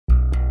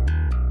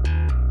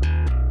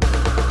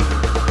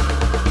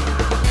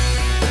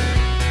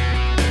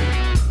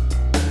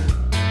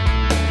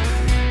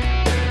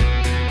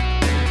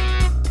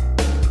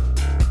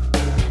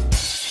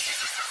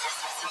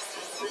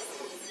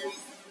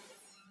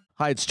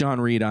Hi, it's John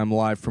Reed. I'm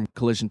live from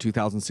Collision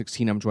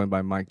 2016. I'm joined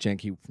by Mike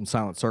Janke from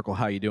Silent Circle.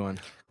 How you doing?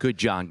 Good,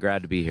 John.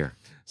 Glad to be here.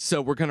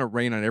 So we're going to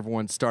rain on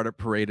everyone's startup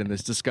parade in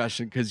this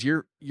discussion because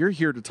you're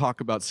here to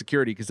talk about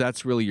security because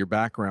that's really your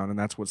background and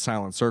that's what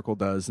Silent Circle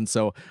does. And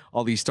so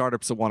all these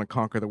startups that want to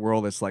conquer the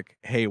world, it's like,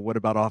 hey, what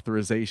about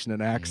authorization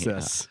and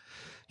access?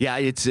 Yeah,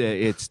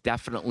 it's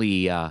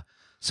definitely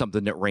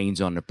something that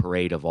rains on the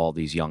parade of all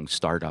these young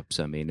startups.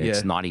 I mean,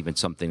 it's not even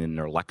something in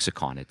their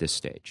lexicon at this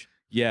stage.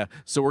 Yeah,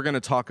 so we're going to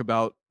talk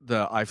about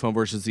the iPhone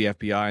versus the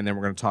FBI, and then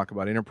we're going to talk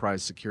about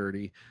enterprise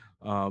security.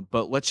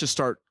 But let's just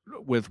start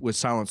with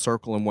Silent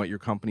Circle and what your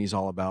company's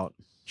all about.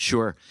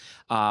 Sure.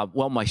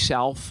 Well,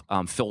 myself,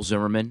 Phil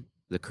Zimmerman,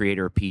 the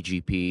creator of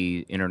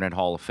PGP, Internet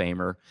Hall of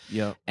Famer,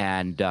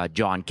 and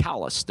John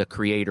Callis, the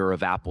creator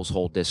of Apple's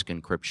whole disk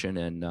encryption,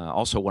 and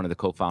also one of the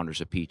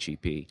co-founders of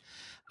PGP.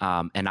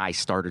 And I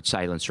started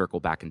Silent Circle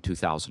back in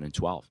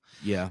 2012.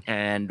 Yeah.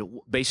 And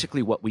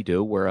basically what we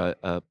do, we're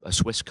a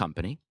Swiss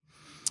company.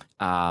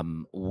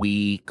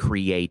 We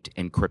create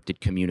encrypted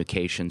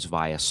communications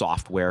via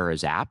software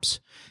as apps.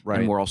 Right.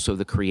 And we're also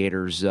the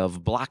creators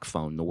of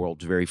BlackPhone, the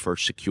world's very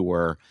first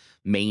secure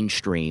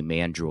mainstream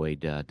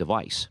Android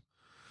device.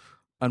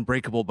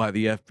 Unbreakable by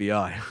the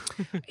FBI.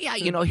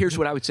 Yeah, here's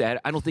what I would say.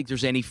 I don't think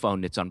there's any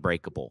phone that's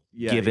unbreakable,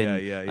 given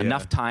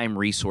enough time,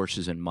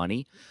 resources, and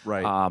money.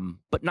 Right.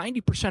 But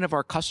 90% of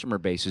our customer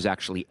base is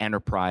actually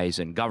enterprise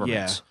and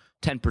governments,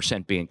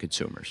 10% being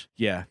consumers.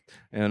 Yeah,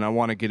 and I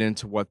want to get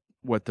into what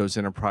those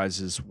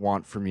enterprises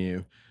want from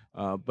you.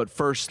 But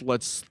first,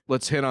 let's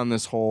hit on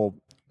this whole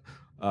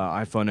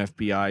iPhone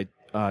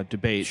FBI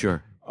debate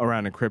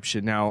around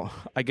encryption. Now,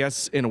 I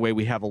guess in a way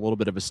we have a little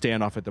bit of a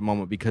standoff at the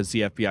moment because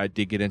the FBI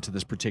did get into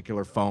this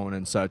particular phone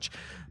and such.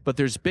 But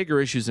there's bigger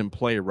issues in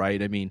play,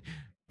 right? I mean,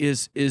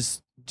 is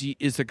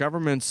the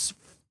government's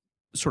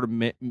sort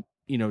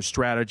of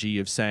strategy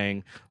of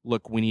saying,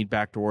 look, we need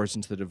backdoors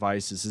into the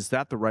devices, is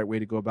that the right way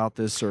to go about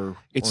this, or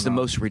it's the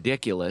most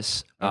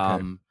ridiculous?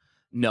 Okay.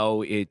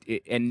 No,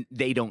 and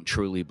they don't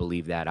truly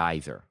believe that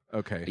either.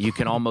 Okay. You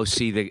can almost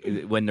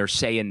see when they're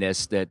saying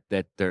this that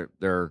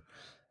they're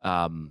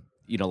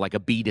like a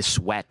bead of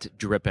sweat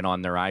dripping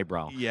on their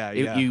eyebrow. Yeah.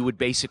 You would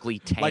basically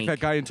tank. Like that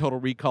guy in Total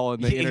Recall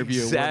in the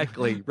interview.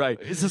 Exactly. Right.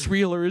 Is this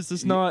real or is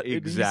this not? Exactly.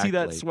 Did you see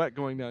that sweat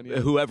going down? Yeah.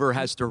 Whoever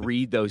has to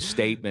read those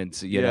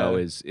statements,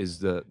 is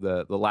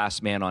the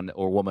last man on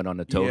or woman on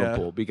the totem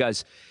pole,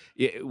 because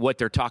what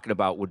they're talking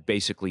about would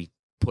basically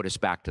put us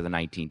back to the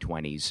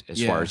 1920s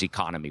as far as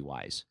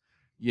economy-wise.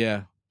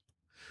 Yeah.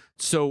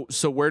 So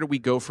where do we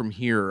go from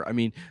here? I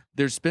mean,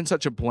 there's been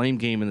such a blame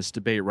game in this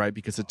debate, right?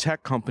 Because the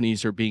tech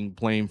companies are being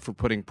blamed for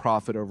putting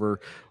profit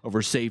over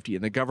safety,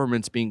 and the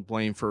government's being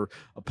blamed for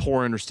a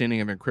poor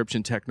understanding of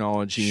encryption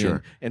technology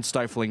and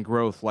stifling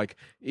growth. Like,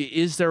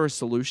 is there a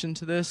solution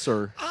to this,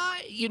 or?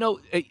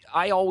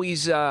 I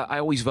always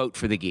vote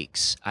for the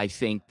geeks. I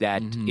think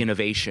that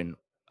innovation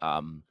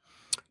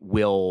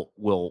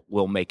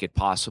will make it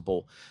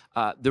possible.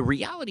 The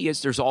reality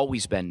is there's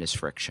always been this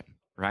friction,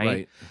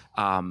 right?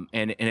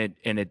 And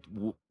it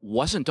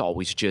wasn't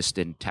always just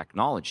in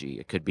technology.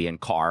 It could be in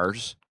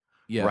cars,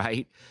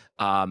 right?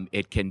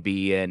 It can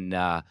be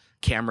in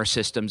camera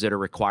systems that are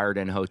required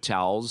in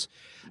hotels.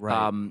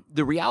 Right.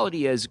 The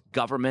reality is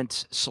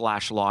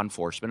government/law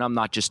enforcement, I'm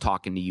not just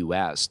talking the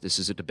U.S., this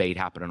is a debate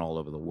happening all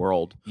over the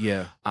world.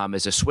 Yeah.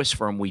 As a Swiss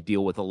firm, we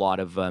deal with a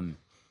lot of the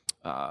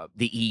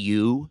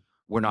EU.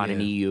 We're not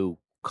an EU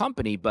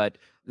company, but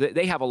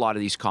they have a lot of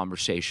these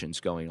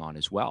conversations going on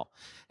as well.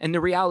 And the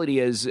reality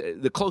is,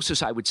 the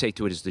closest I would say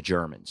to it is the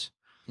Germans.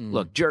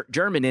 Look,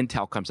 German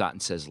intel comes out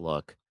and says,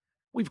 look,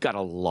 we've got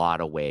a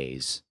lot of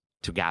ways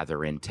to gather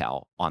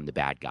intel on the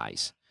bad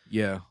guys.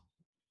 Yeah.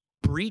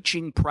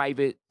 Breaching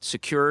private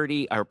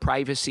security or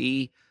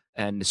privacy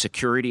and the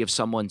security of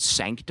someone's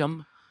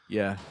sanctum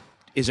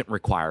isn't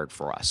required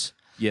for us.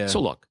 Yeah.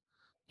 So look,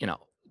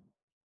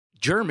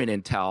 German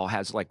intel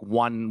has like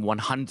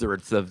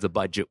 1/100th of the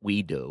budget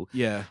we do.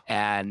 Yeah.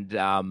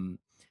 And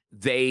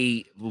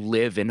they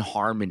live in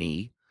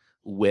harmony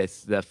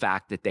with the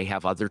fact that they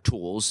have other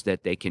tools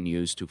that they can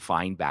use to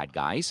find bad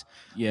guys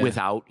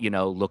without,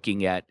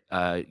 looking at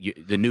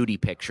the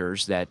nudie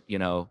pictures that,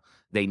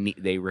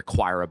 they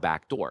require a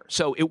back door.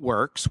 So it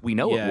works. We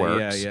know it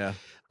works.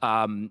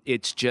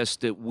 It's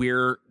just that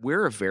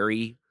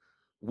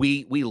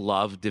we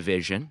love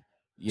division,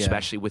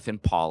 especially within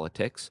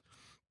politics.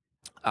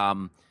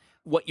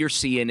 What you're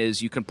seeing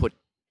is you can put,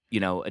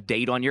 a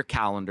date on your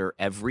calendar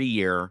every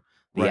year.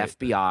 The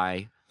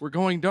FBI. We're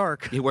going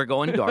dark. We're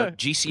going dark.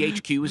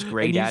 GCHQ is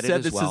great at it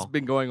as well. This has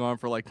been going on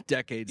for like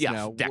decades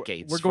now.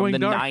 Decades. We're going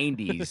from the dark.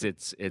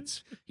 90s.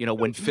 It's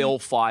when Phil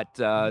fought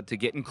to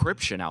get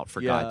encryption out,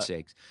 for God's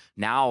sakes.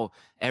 Now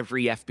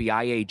every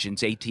FBI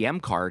agent's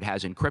ATM card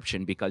has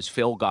encryption because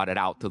Phil got it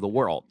out to the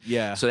world.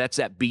 Yeah. So that's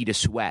that bead of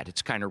sweat.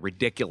 It's kind of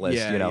ridiculous,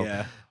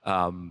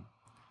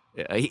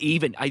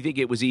 Even I think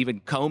it was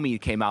even Comey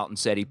came out and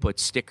said he put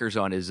stickers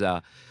on his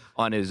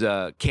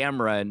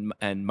camera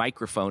and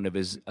microphone of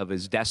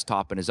his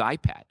desktop and his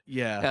iPad.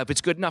 Yeah. If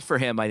it's good enough for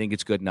him, I think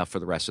it's good enough for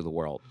the rest of the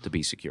world to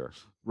be secure.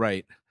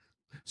 Right.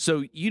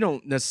 So you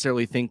don't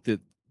necessarily think that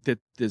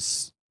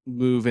this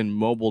move in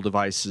mobile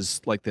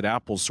devices like that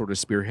Apple's sort of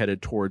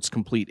spearheaded towards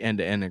complete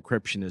end-to-end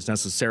encryption is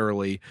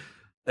necessarily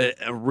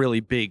a really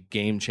big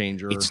game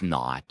changer. It's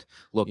not.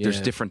 Look, there's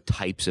different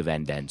types of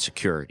end-to-end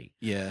security.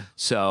 Yeah.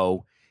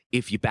 So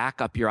if you back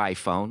up your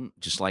iPhone,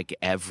 just like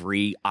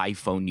every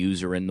iPhone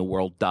user in the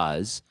world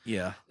does,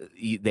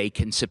 they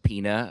can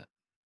subpoena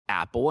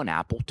Apple, and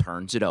Apple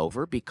turns it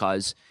over,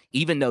 because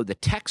even though the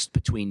text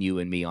between you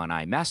and me on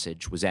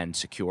iMessage was end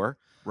secure,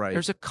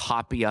 there's a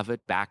copy of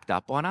it backed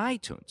up on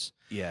iTunes.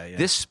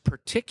 This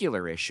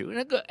particular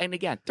issue, and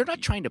again, they're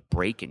not trying to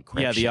break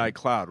encryption. Yeah, the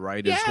iCloud,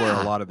 right, is where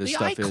a lot of this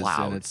stuff is.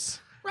 And it's,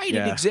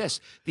 it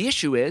exists. The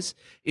issue is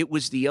it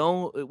was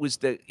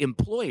the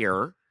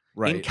employer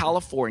in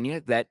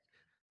California that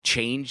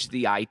changed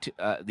the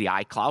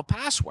iCloud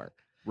password.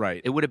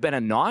 Right. It would have been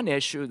a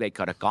non-issue. They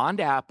could have gone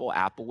to Apple.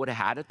 Apple would have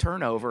had to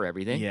turn over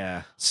everything.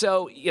 Yeah.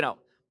 So,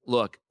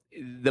 look,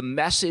 the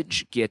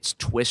message gets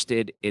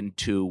twisted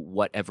into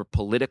whatever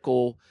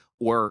political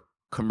or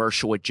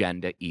commercial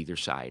agenda either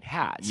side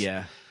has.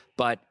 Yeah.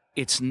 But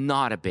it's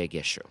not a big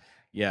issue.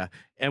 Yeah.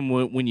 And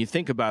when you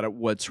think about it,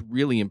 what's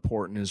really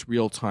important is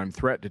real-time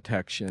threat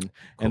detection. Correct.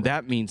 And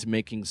that means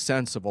making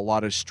sense of a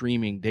lot of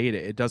streaming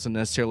data. It doesn't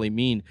necessarily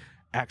mean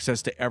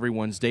access to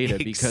everyone's data,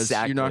 because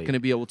you're not going to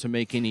be able to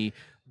make any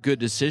good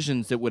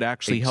decisions that would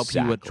actually help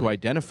you to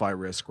identify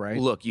risk, right?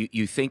 Look,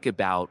 you think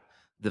about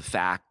the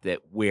fact that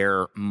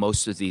where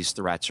most of these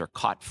threats are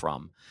caught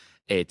from,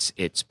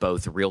 it's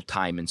both real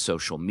time in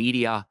social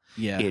media.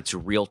 Yeah. It's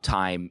real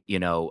time,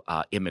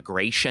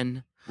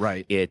 immigration.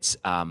 Right. It's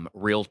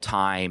real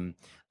time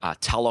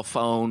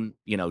telephone,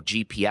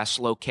 GPS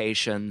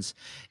locations.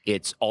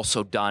 It's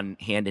also done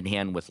hand in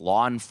hand with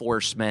law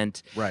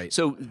enforcement. Right.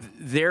 So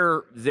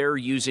they're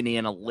using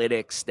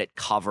analytics that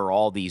cover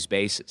all these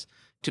bases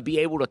to be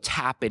able to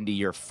tap into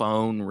your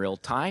phone real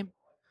time.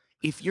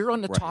 If you're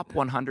on the top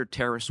 100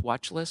 terrorist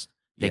watch list,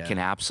 they can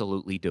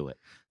absolutely do it.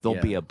 There'll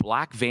be a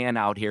black van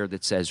out here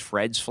that says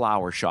Fred's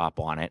Flower Shop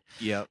on it,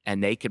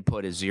 and they can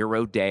put a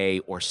 0-day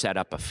or set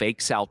up a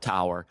fake cell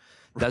tower.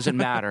 Doesn't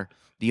matter.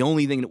 The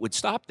only thing that would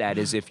stop that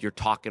is if you're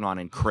talking on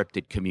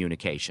encrypted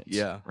communications.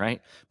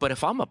 Right? But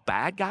if I'm a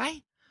bad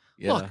guy,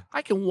 look,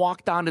 I can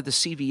walk down to the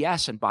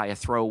CVS and buy a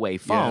throwaway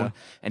phone,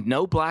 and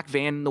no black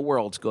van in the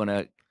world's going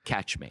to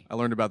catch me. I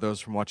learned about those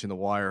from watching The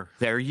Wire.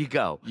 There you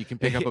go. You can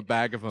pick up a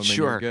bag of them and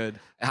you're good.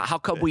 How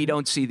come we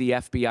don't see the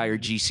FBI or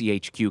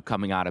GCHQ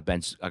coming out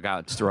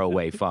of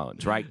throwaway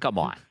phones, right? Come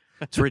on.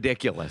 It's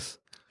ridiculous.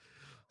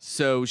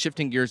 So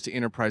shifting gears to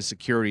enterprise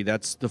security,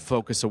 that's the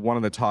focus of one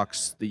of the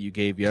talks that you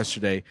gave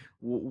yesterday.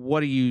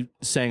 What are you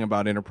saying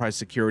about enterprise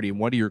security, and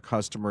what are your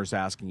customers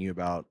asking you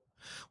about?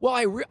 Well,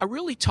 I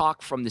really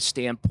talk from the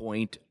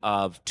standpoint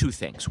of two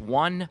things.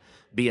 One,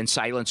 being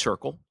Silent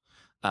Circle,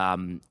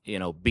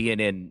 being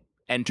in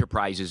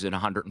enterprises in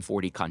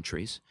 140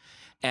 countries.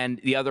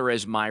 And the other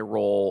is my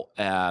role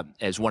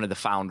as one of the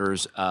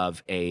founders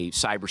of a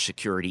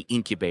cybersecurity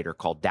incubator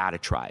called Data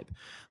Tribe,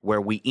 where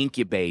we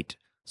incubate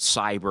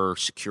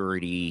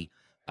cybersecurity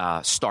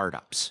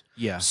startups.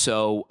 Yeah.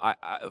 So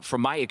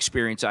from my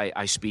experience,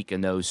 I speak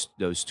in those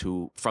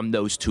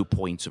two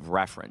points of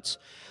reference.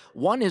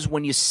 One is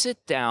when you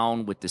sit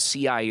down with the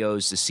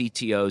CIOs, the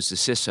CTOs, the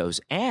CISOs,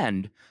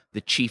 and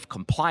the chief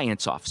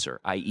compliance officer,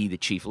 i.e. the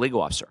chief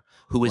legal officer,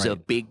 who is a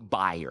big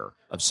buyer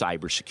of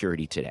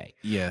cybersecurity today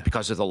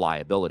because of the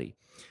liability.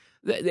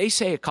 They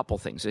say a couple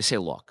things. They say,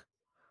 look,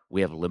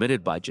 we have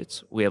limited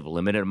budgets. We have a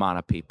limited amount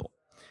of people.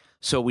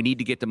 So we need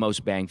to get the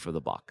most bang for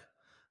the buck.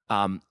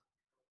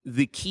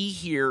 The key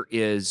here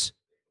is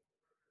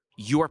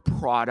your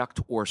product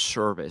or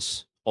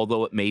service,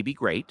 although it may be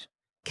great,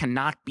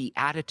 cannot be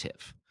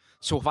additive.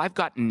 So if I've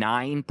got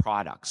 9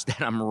 products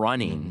that I'm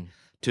running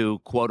to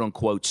quote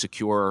unquote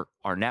secure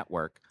our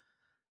network,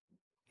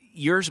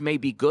 yours may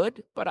be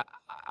good, but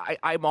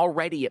I'm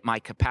already at my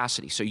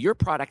capacity. So your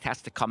product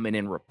has to come in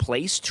and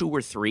replace 2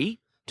 or 3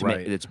 to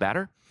make it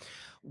better.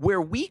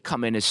 Where we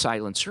come in as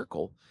Silent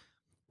Circle,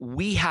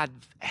 we have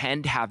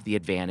the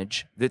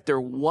advantage that there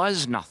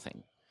was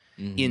nothing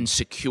in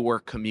secure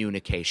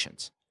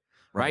communications,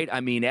 right?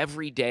 I mean,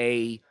 every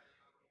day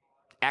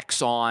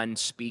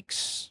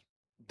Exxon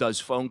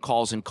does phone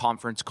calls and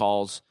conference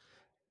calls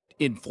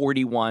in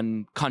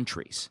 41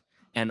 countries,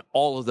 and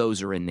all of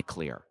those are in the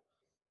clear.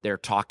 They're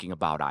talking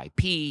about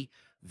IP.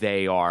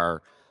 They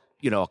are,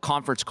 a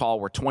conference call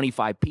where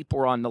 25 people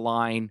are on the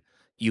line.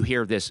 You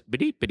hear this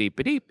beep, beep,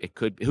 beep. It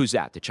could, who's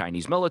that? The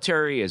Chinese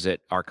military? Is it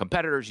our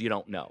competitors? You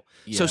don't know.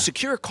 Yeah. So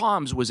secure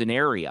comms was an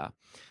area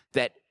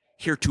that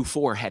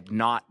heretofore had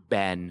not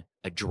been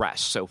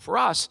addressed. So for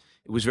us,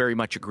 it was very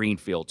much a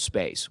greenfield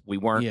space. We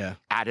weren't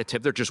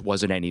additive. There just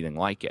wasn't anything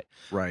like it.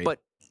 Right. But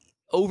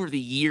over the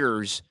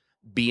years,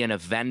 being a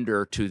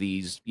vendor to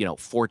these,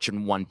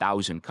 Fortune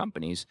 1000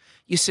 companies,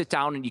 you sit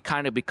down and you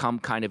kind of become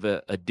kind of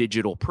a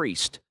digital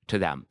priest to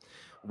them,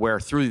 where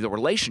through the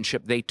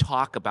relationship, they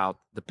talk about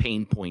the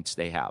pain points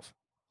they have.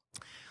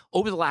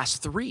 Over the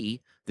last 3,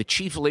 the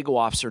chief legal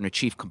officer and a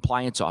chief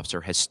compliance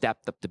officer has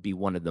stepped up to be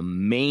one of the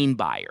main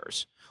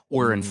buyers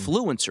or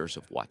influencers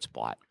of what's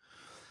bought,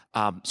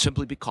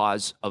 simply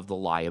because of the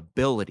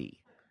liability.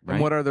 Right?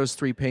 And what are those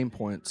 3 pain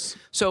points?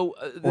 So,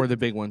 or the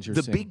big ones you're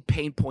seeing? The big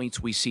pain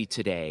points we see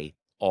today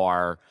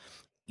are,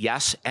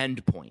 yes,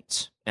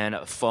 endpoints. And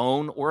a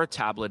phone or a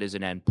tablet is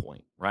an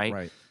endpoint, right?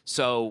 Right.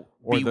 So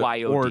or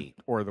BYOD.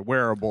 Or the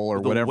wearable or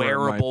the whatever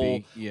wearable, it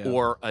might be. Yeah.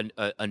 Or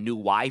a new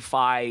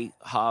Wi-Fi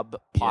hub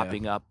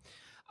popping up.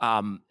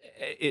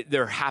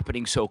 They're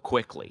happening so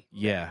quickly.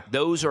 Yeah.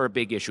 Those are a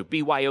big issue.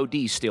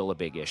 BYOD is still a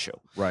big issue.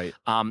 Right.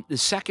 The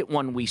second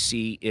one we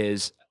see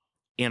is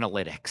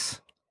analytics.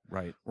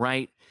 Right.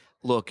 Right?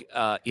 Look,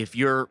 if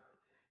you're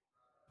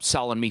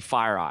selling me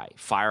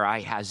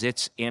FireEye has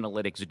its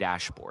analytics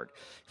dashboard.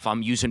 If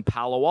I'm using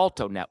Palo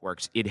Alto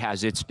Networks, it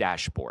has its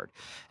dashboard.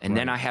 And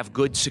then I have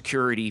good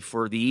security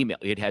for the email.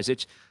 It has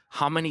its.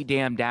 How many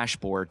damn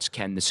dashboards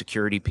can the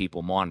security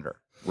people monitor?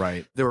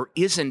 Right. There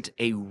isn't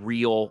a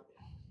real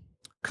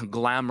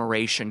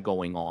conglomeration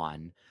going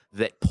on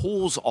that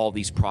pulls all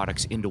these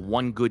products into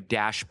one good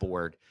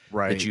dashboard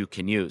that you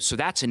can use. So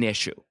that's an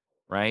issue.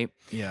 Right?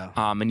 Yeah.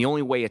 And the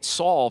only way it's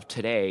solved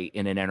today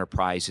in an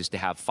enterprise is to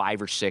have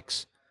 5 or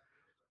 6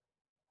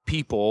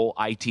 people,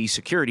 IT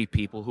security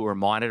people, who are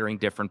monitoring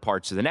different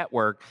parts of the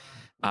network.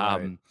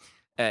 And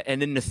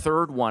then the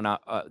third one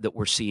that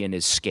we're seeing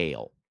is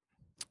scale.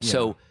 Yeah.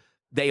 So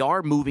they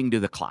are moving to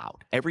the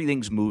cloud.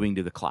 Everything's moving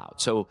to the cloud.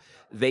 So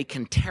they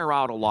can tear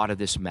out a lot of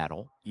this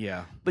metal.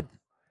 Yeah. But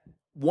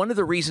one of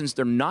the reasons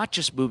they're not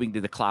just moving to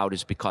the cloud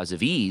is because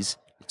of ease.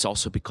 It's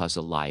also because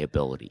of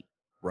liability.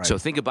 Right. So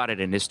think about it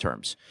in this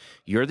terms.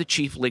 You're the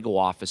chief legal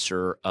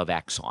officer of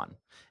Exxon,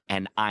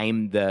 and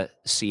I'm the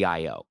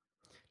CIO.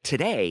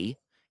 Today,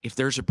 if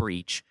there's a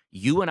breach,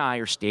 you and I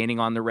are standing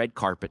on the red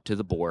carpet to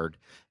the board,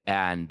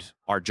 and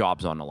our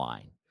job's on the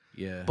line.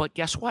 Yeah. But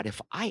guess what? If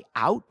I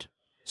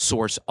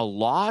outsource a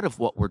lot of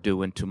what we're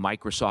doing to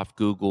Microsoft,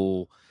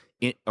 Google,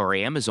 or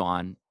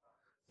Amazon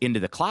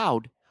into the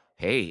cloud,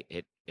 hey,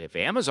 if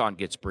Amazon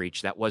gets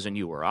breached, that wasn't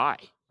you or I.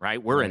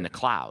 Right? We're in the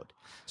cloud.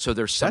 So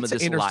there's some of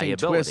this liability.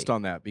 That's an interesting twist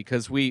on that,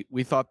 because we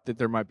thought that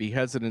there might be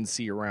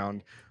hesitancy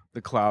around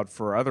the cloud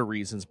for other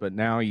reasons, but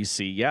now you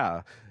see,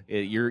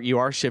 you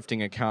are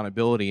shifting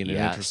accountability in an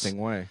interesting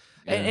way.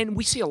 Yeah. And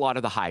we see a lot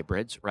of the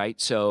hybrids,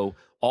 right? So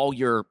all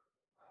your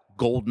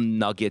golden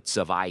nuggets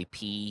of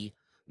IP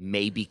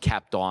may be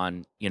kept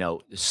on,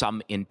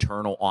 some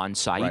internal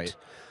on-site. Right.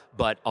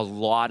 But a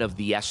lot of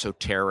the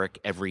esoteric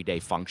everyday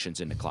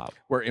functions in the cloud.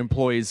 Where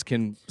employees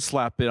can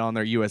slap it on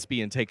their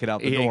USB and take it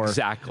out the door.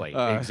 Exactly.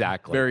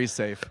 Very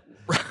safe.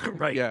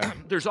 Right. Yeah.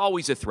 There's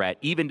always a threat,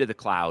 even to the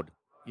cloud.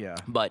 Yeah.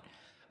 But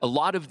a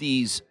lot of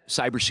these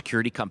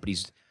cybersecurity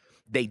companies,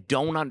 they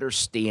don't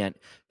understand.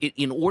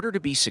 In order to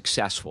be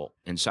successful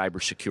in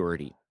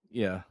cybersecurity,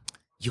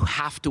 you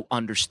have to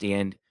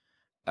understand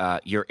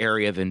your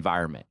area of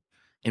environment.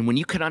 And when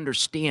you can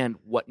understand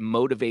what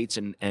motivates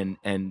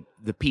and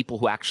the people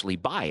who actually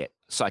buy it,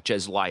 such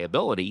as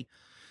liability,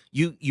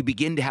 you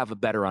begin to have a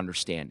better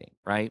understanding,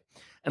 right?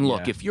 And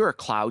look, if you're a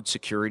cloud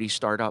security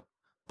startup,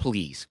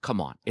 please,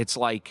 come on. It's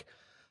like,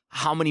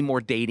 how many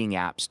more dating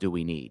apps do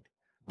we need?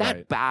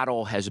 That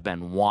battle has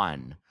been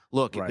won.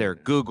 Look, there's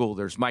Google,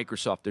 there's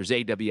Microsoft, there's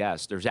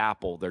AWS, there's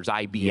Apple, there's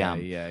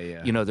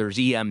IBM, there's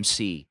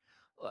EMC.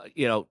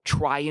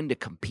 Trying to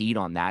compete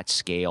on that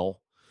scale.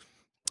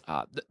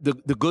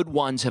 The good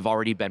ones have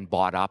already been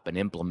bought up and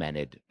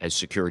implemented as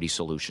security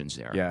solutions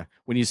there. Yeah.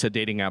 When you said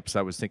dating apps,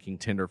 I was thinking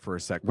Tinder for a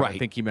sec. But I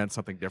think you meant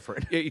something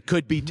different. It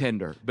could be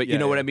Tinder, but you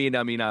know what I mean?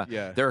 I mean,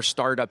 there are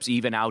startups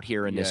even out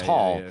here in this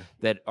hall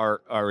that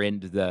are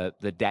into the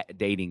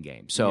dating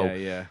game. So,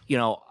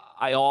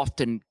 I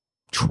often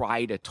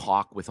try to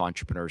talk with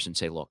entrepreneurs and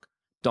say, look,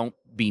 don't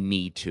be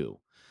me too.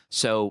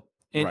 So,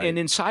 and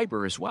in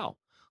cyber as well.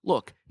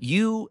 Look,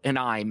 you and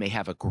I may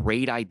have a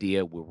great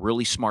idea. We're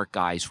really smart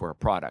guys for a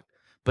product.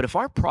 But if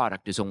our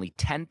product is only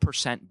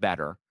 10%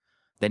 better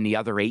than the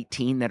other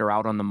 18 that are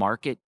out on the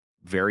market,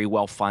 very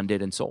well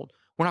funded and sold,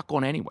 we're not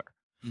going anywhere.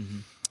 Mm-hmm.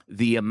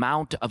 The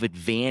amount of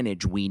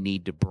advantage we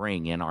need to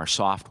bring in our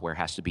software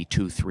has to be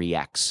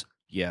 2-3x.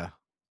 Yeah.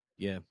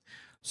 Yeah.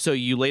 So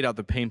you laid out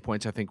the pain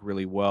points, I think,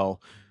 really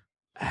well.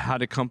 How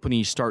do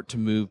companies start to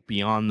move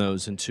beyond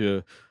those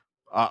into...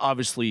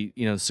 obviously,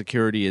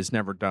 security is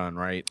never done,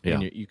 right? Yeah.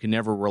 And you can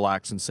never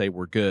relax and say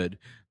we're good.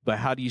 But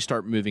how do you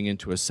start moving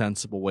into a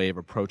sensible way of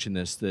approaching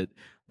this that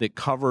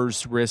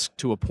covers risk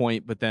to a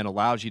point, but then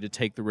allows you to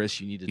take the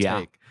risk you need to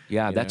take?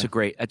 Yeah, that's a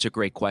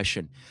great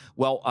question.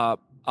 Well,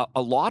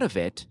 a lot of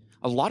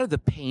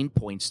the pain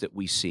points that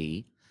we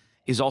see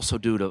is also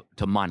due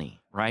to money,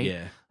 right?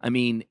 Yeah. I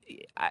mean,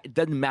 it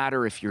doesn't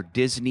matter if you're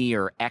Disney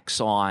or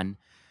Exxon,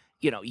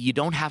 you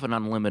don't have an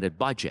unlimited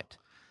budget.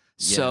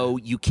 So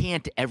you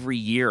can't every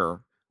year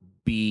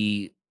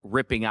be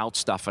ripping out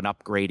stuff and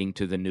upgrading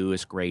to the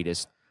newest,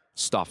 greatest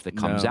stuff that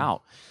comes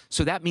out.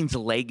 So that means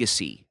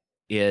legacy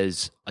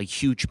is a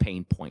huge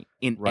pain point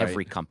in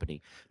every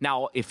company.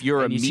 Now, if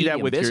you're and a you see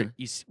that with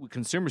business,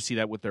 consumers see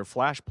that with their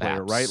Flash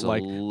player,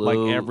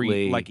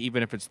 absolutely. right? Like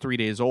even if it's 3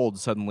 days old,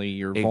 suddenly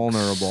you're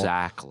vulnerable.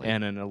 Exactly.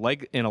 And in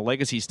a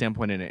legacy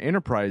standpoint, in an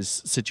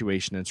enterprise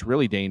situation, it's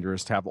really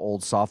dangerous to have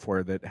old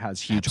software that has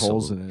huge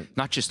holes in it.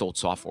 Not just old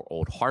software,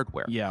 old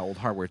hardware. Yeah, old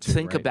hardware too.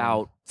 Think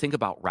about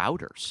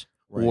routers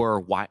or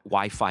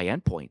Wi-Fi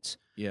endpoints.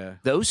 Yeah,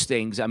 those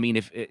things. I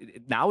mean,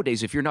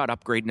 nowadays, if you're not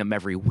upgrading them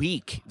every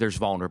week, there's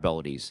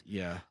vulnerabilities.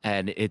 Yeah,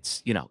 and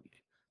it's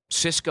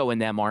Cisco and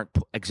them aren't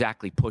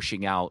exactly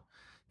pushing out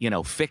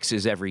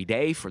fixes every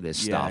day for this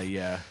stuff.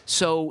 Yeah.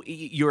 So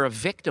you're a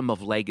victim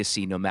of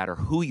legacy, no matter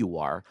who you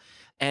are,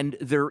 and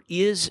there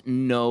is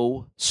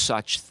no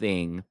such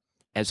thing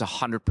as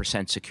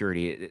 100%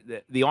 security.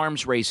 The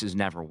arms race is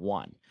never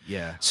won.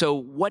 Yeah. So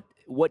what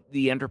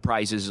the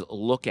enterprises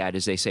look at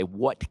is they say,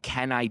 what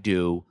can I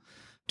do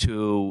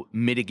to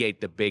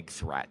mitigate the big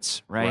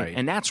threats, right?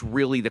 And that's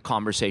really the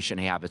conversation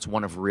I have. It's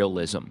one of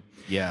realism.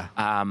 Yeah.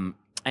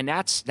 And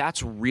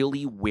that's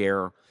really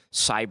where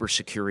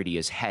cybersecurity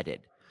is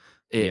headed.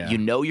 Yeah.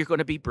 You're going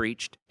to be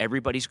breached.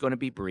 Everybody's going to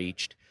be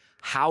breached.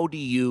 How do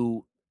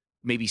you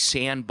maybe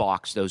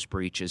sandbox those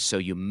breaches so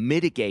you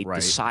mitigate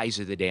the size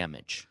of the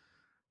damage?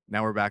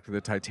 Now we're back to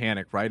the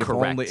Titanic, right?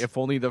 Correct. If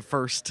only the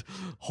first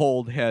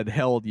hold had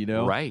held,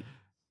 Right.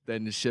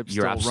 Then the ship's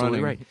You're still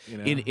absolutely running.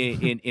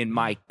 Right. In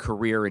my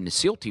career in the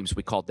SEAL teams,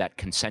 we called that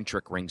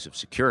concentric rings of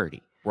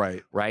security.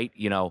 Right. Right.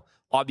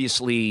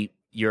 Obviously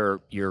your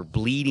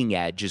bleeding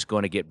edge is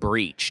going to get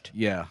breached.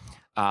 Yeah.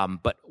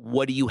 But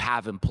what do you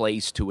have in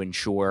place to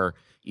ensure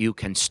you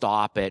can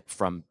stop it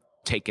from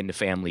taking the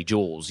family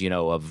jewels,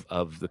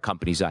 of the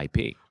company's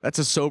IP? That's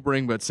a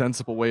sobering but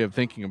sensible way of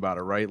thinking about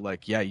it, right?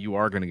 Like, yeah, you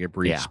are going to get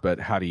breached, but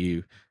how do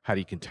you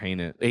contain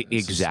it?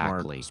 It's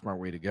exactly. A smart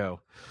way to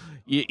go.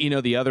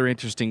 The other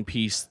interesting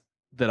piece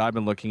that I've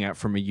been looking at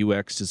from a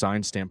UX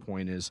design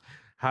standpoint is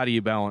how do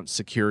you balance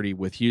security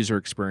with user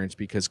experience,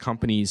 because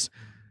companies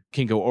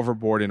can go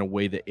overboard in a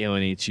way that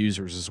alienates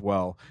users as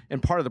well.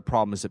 And part of the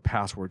problem is that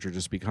passwords are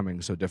just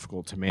becoming so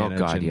difficult to manage.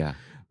 Oh God, yeah.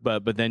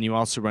 But then you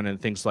also run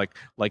into things like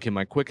in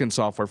my Quicken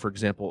software, for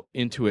example,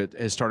 Intuit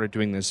has started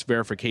doing this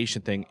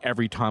verification thing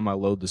every time I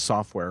load the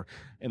software,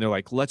 and they're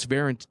like, "Let's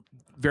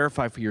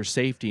verify for your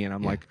safety," and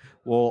I'm like,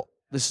 "Well,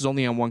 this is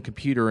only on one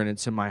computer and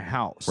it's in my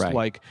house. Right.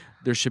 Like,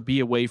 there should be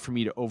a way for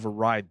me to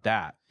override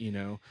that."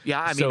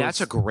 Yeah, I mean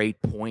that's a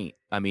great point.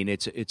 I mean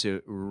it's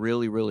a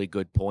really, really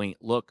good point.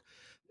 Look,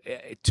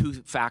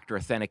 two-factor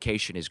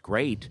authentication is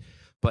great.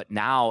 But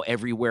now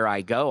everywhere I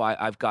go,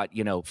 I've got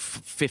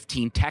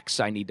 15 texts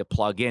I need to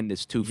plug in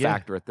this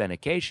two-factor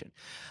authentication.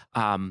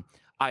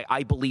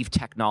 I believe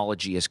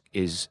technology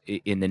is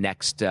in the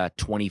next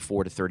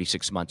 24 to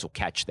 36 months will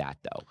catch that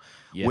though.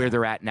 Yeah. Where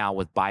they're at now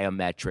with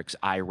biometrics,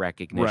 eye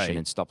recognition,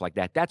 and stuff like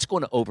that, that's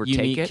going to overtake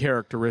unique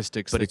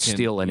characteristics, but it's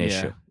still an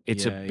issue.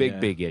 It's a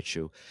big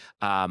issue.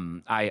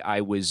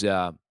 I was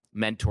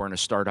mentoring a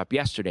startup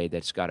yesterday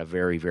that's got a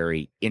very,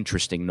 very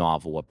interesting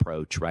novel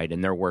approach, right?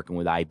 And they're working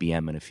with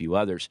IBM and a few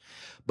others.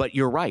 But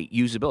you're right,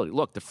 usability.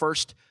 Look, the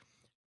first,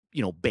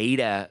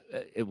 beta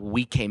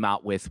we came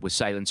out with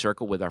Silent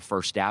Circle with our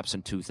first apps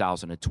in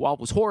 2012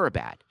 was horror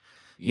bad.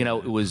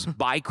 It was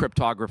by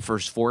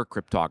cryptographers for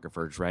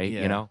cryptographers, right?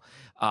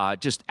 Yeah.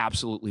 Just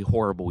absolutely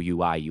horrible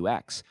UI,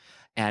 UX.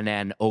 And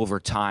then over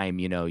time,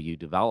 you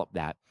develop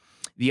that.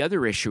 The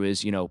other issue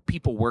is,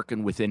 people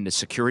working within the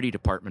security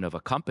department of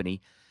a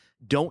company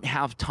don't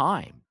have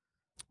time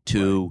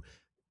to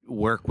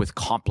work with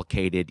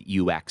complicated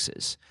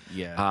UXs.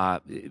 Yeah.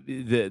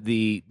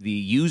 The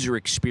user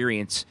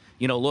experience,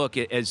 look,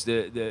 as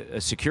a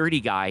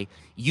security guy,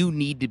 you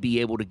need to be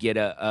able to get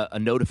a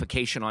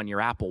notification on your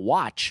Apple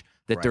Watch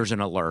that there's an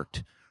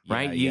alert,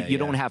 right? You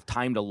don't have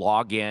time to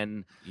log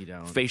in,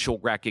 facial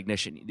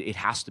recognition. It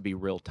has to be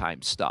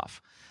real-time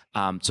stuff.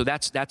 So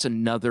that's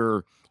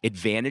another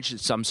advantage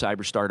that some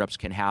cyber startups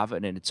can have,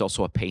 and it's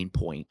also a pain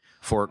point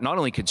for not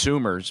only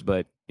consumers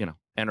but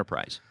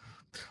enterprise.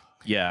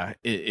 Yeah,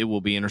 it will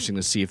be interesting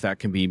to see if that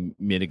can be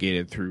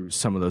mitigated through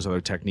some of those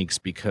other techniques,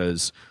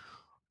 because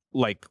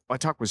like I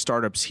talk with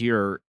startups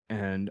here,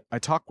 and I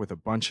talked with a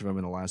bunch of them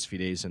in the last few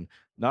days, and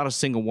not a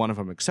single one of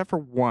them, except for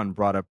one,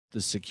 brought up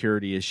the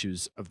security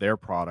issues of their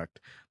product,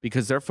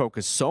 because they're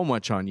focused so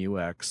much on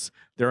UX.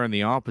 They're in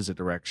the opposite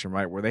direction,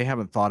 right? Where they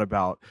haven't thought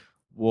about,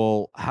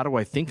 well, how do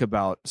I think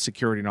about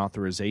security and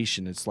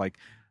authorization? It's like,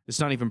 it's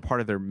not even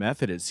part of their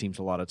method, it seems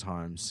a lot of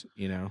times,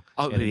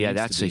 Oh, yeah,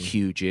 that's a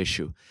huge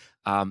issue.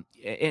 And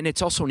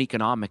it's also an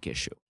economic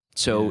issue.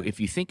 So if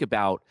you think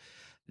about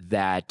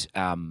that,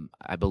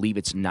 I believe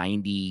it's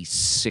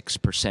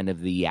 96% of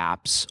the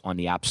apps on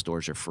the app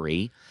stores are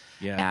free.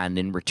 Yeah. And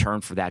in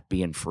return for that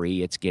being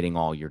free, it's getting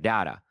all your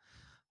data.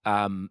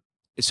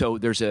 So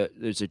there's a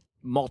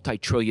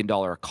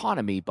multi-trillion-dollar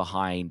economy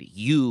behind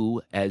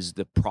you as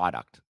the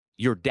product.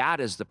 Your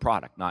data is the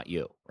product, not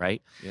you,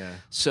 right? Yeah.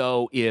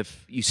 So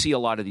if you see a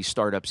lot of these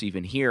startups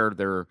even here,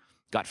 they're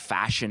got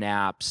fashion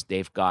apps,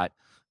 they've got,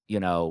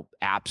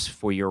 apps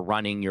for your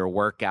running your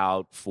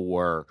workout,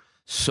 for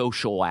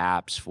social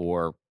apps,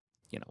 for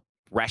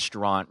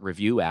restaurant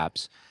review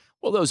apps.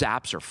 Well, those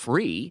apps are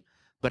free,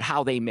 but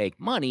how they make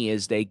money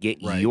is they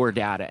get your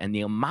data, and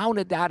the amount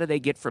of data they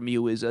get from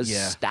you is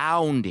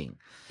astounding.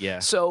 Yeah.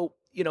 So,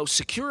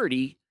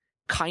 security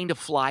kind of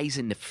flies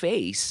in the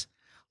face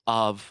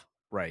of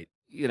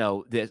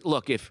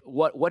look,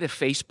 what if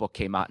Facebook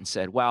came out and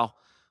said, well,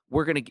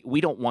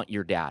 we don't want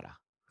your data.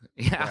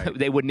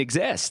 They wouldn't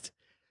exist.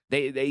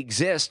 They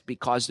exist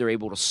because they're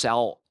able to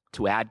sell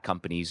to ad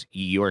companies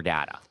your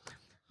data.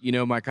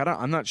 Mike,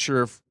 I'm not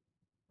sure if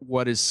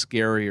what is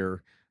scarier,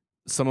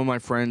 some of my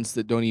friends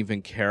that don't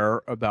even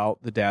care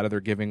about the data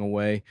they're giving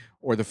away,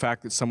 or the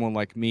fact that someone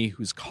like me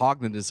who's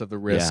cognizant of the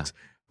risks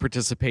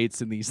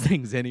participates in these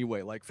things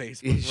anyway, like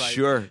Facebook, right?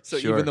 Sure. So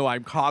even though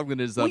I'm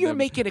cognizant of you're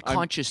making a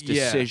conscious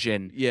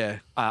decision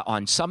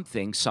on some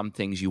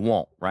things you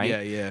won't,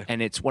 right? Yeah.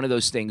 And it's one of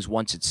those things,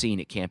 once it's seen,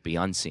 it can't be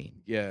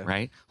unseen. Yeah.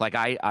 Right? Like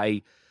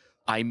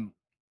I'm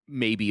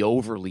maybe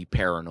overly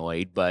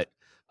paranoid, but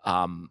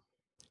and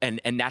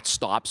that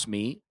stops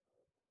me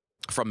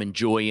from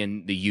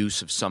enjoying the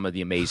use of some of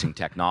the amazing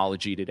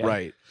technology today.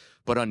 Right.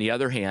 But on the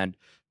other hand,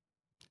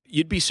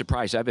 you'd be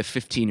surprised. I have a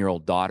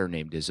 15-year-old daughter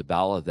named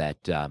Isabella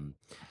that,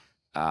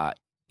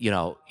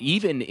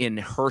 even in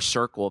her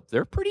circle,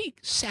 they're pretty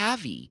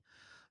savvy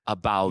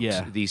about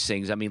these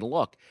things. I mean,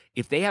 look,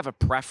 if they have a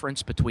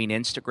preference between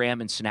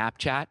Instagram and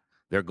Snapchat,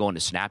 they're going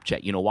to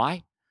Snapchat. You know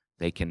why?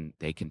 They can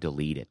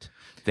delete it.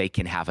 They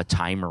can have a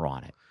timer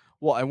on it.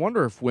 Well, I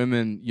wonder if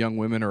young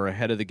women are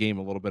ahead of the game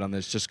a little bit on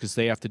this, just because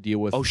they have to deal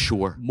with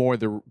more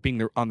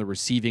being on the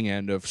receiving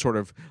end of sort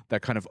of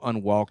that kind of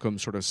unwelcome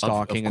sort of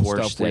stalking of and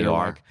stuff. They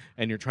are. Like,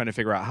 and you're trying to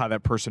figure out how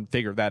that person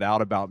figured that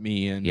out about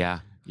me. And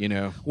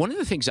one of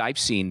the things I've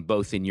seen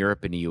both in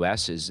Europe and the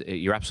U.S. is,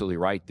 you're absolutely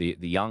right. The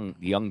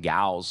young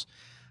gals,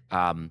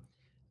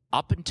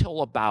 up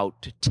until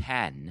about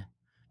 10,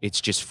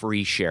 it's just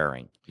free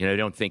sharing.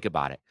 Don't think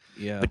about it.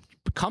 Yeah.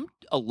 But come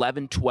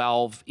 11,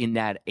 12, in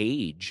that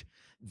age,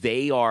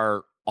 they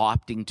are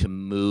opting to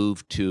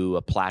move to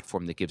a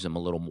platform that gives them a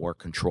little more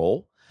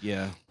control.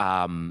 Yeah.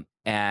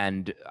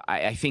 And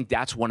I think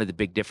that's one of the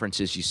big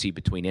differences you see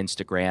between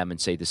Instagram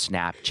and, say, the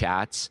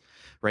Snapchats,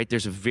 right?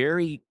 There's a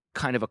very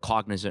kind of a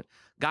cognizant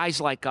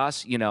guys like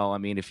us.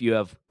 If you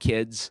have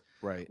kids,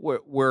 right,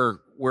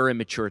 we're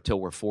immature till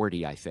we're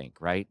 40, I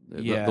think, right?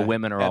 Yeah, the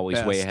women are always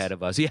best. Way ahead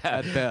of us.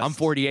 Yeah, I'm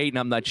 48, and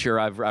I'm not sure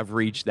I've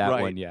reached that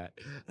one yet.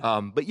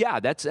 But yeah,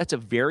 that's a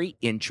very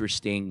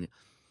interesting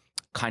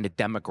kind of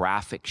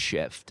demographic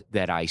shift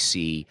that I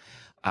see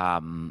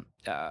in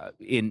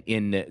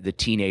the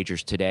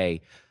teenagers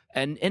today.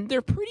 And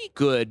they're pretty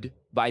good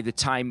by the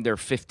time they're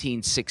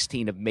 15,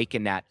 16 of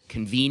making that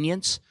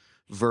convenience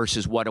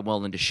versus what I'm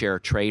willing to share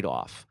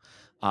trade-off.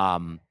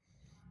 And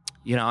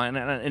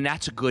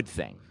that's a good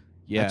thing.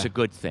 Yeah. That's a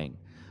good thing.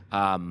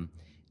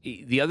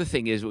 The other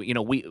thing is,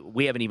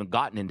 we haven't even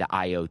gotten into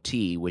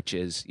IoT, which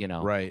is,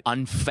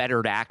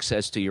 unfettered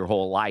access to your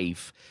whole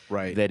life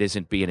that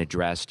isn't being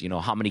addressed.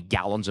 How many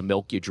gallons of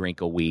milk you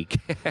drink a week.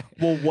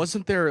 Well,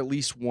 wasn't there at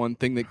least one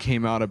thing that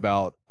came out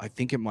about, I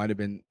think it might have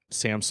been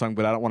Samsung,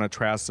 but I don't want to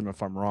trash them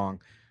if I'm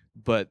wrong.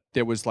 But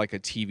there was like a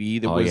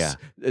TV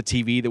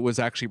that was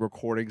actually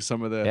recording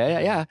some of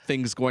the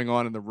things going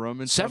on in the room,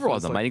 and several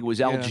of them. I think it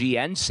was LG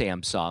and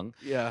Samsung.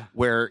 Yeah.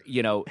 Where,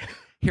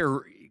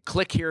 here,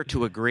 click here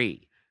to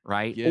agree.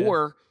 Right? Yeah.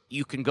 Or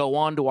you can go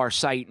onto our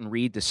site and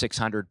read the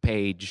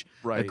 600-page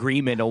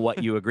agreement on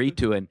what you agreed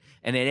to. And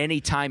at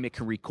any time it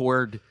can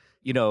record,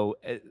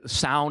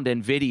 sound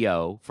and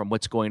video from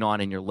what's going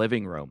on in your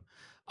living room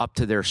up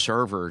to their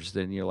servers.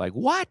 Then you're like,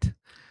 what?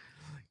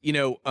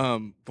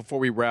 Before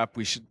we wrap,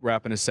 we should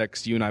wrap in a sec,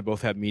 'cause you and I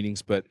both have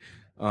meetings, but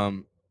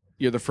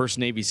you're the first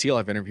Navy SEAL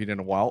I've interviewed in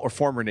a while, or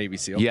former Navy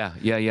SEAL.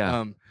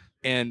 Yeah.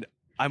 And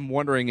I'm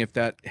wondering if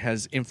that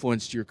has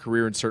influenced your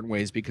career in certain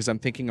ways, because I'm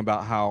thinking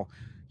about how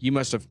you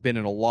must have been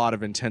in a lot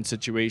of intense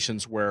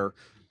situations where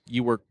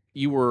you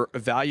were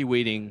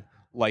evaluating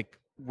like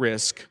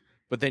risk,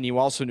 but then you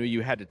also knew you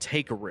had to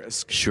take a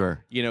risk.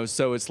 Sure.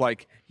 So it's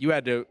like you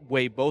had to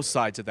weigh both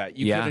sides of that.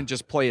 You couldn't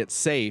just play it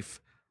safe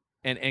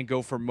and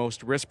go for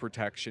most risk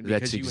protection.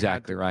 That's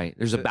exactly right.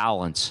 There's a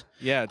balance.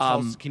 Yeah.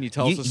 Can you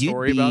tell us a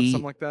story about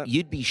something like that?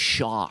 You'd be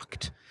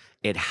shocked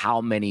at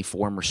how many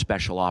former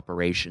special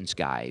operations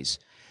guys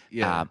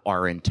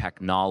are in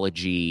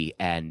technology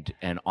and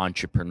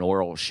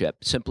entrepreneurship,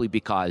 simply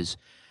because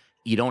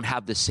you don't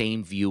have the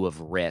same view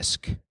of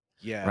risk.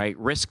 Yeah. Right.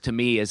 Risk to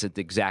me isn't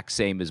the exact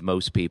same as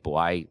most people.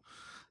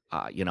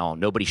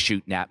 Nobody's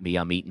shooting at me.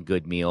 I'm eating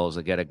good meals.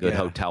 I get a good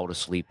hotel to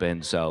sleep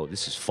in. So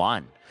this is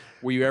fun.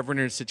 Were you ever in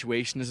a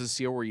situation as a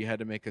SEAL where you had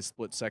to make a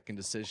split-second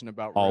decision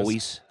about risk?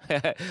 Always.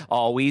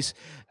 Always.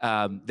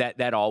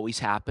 That always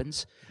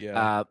happens.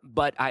 Yeah.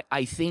 But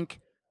I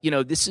think,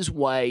 this is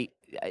why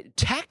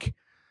tech,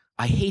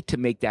 I hate to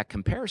make that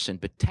comparison,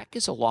 but tech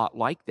is a lot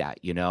like that,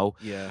 you know?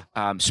 Yeah.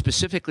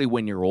 Specifically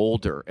when you're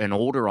older, an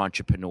older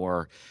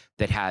entrepreneur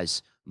that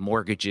has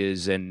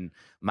mortgages and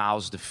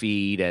mouths to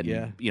feed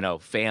and, you know,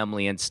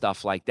 family and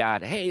stuff like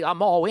that. Hey,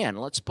 I'm all in.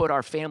 Let's put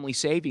our family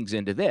savings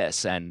into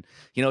this. And,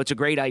 you know, it's a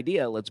great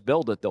idea. Let's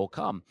build it. They'll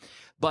come.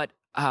 But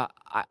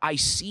I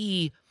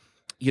see,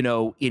 you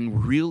know,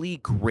 in really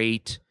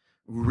great,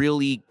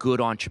 really good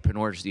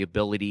entrepreneurs, the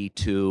ability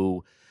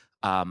to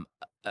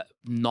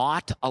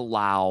not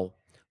allow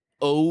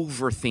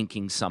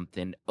overthinking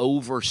something,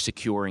 over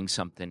securing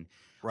something,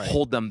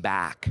 hold them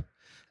back.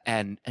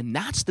 And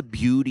that's the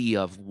beauty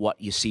of what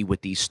you see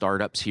with these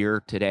startups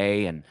here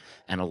today and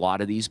a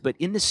lot of these. But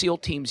in the SEAL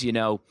teams, you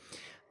know,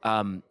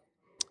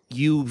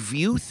 you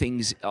view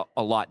things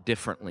a lot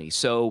differently.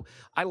 So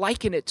I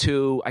liken it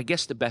to, I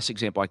guess the best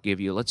example I give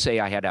you, let's say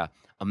I had a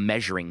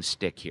measuring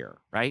stick here,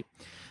 right?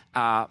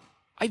 I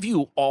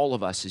view all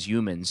of us as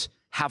humans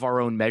have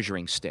our own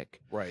measuring stick.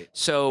 Right.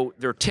 So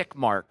there are tick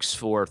marks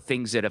for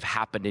things that have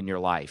happened in your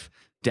life,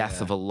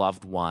 death of a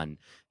loved one,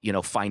 you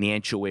know,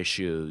 financial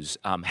issues,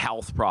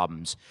 health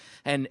problems,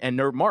 and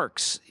there are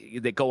marks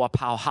that go up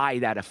how high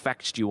that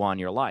affects you on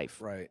your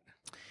life. Right.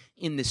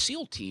 In the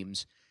SEAL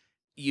teams,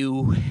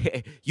 you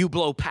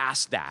blow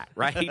past that,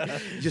 right?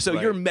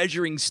 So your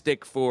measuring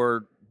stick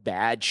for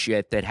bad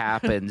shit that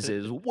happens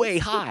is way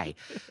high.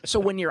 So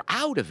when you're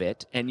out of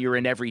it and you're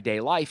in everyday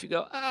life, you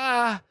go,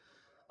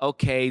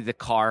 okay, the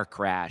car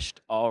crashed.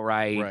 All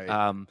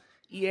right.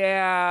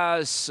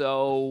 Yeah,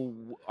 so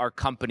our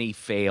company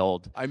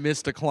failed. I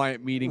missed a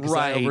client meeting because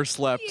I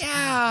overslept.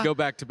 Yeah. Go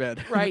back to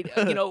bed. Right.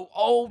 You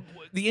know,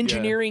 the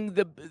engineering,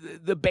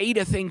 the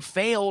beta thing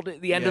failed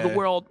at the end of the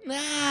world.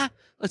 Nah,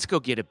 let's go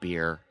get a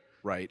beer.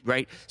 Right.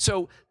 Right.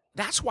 So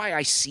that's why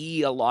I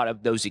see a lot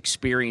of those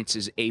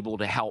experiences able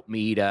to help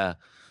me to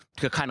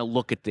kind of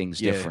look at things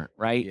different.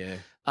 Right. Yeah.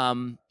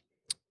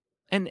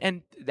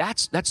 And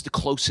that's the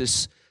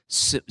closest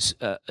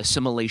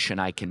assimilation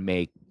I can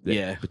make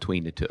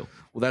between the two.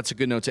 Well, that's a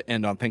good note to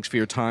end on. Thanks for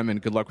your time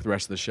and good luck with the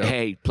rest of the show.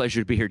 Hey,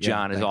 pleasure to be here,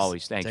 John, as thanks.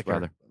 always. Thanks, Take care.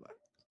 brother.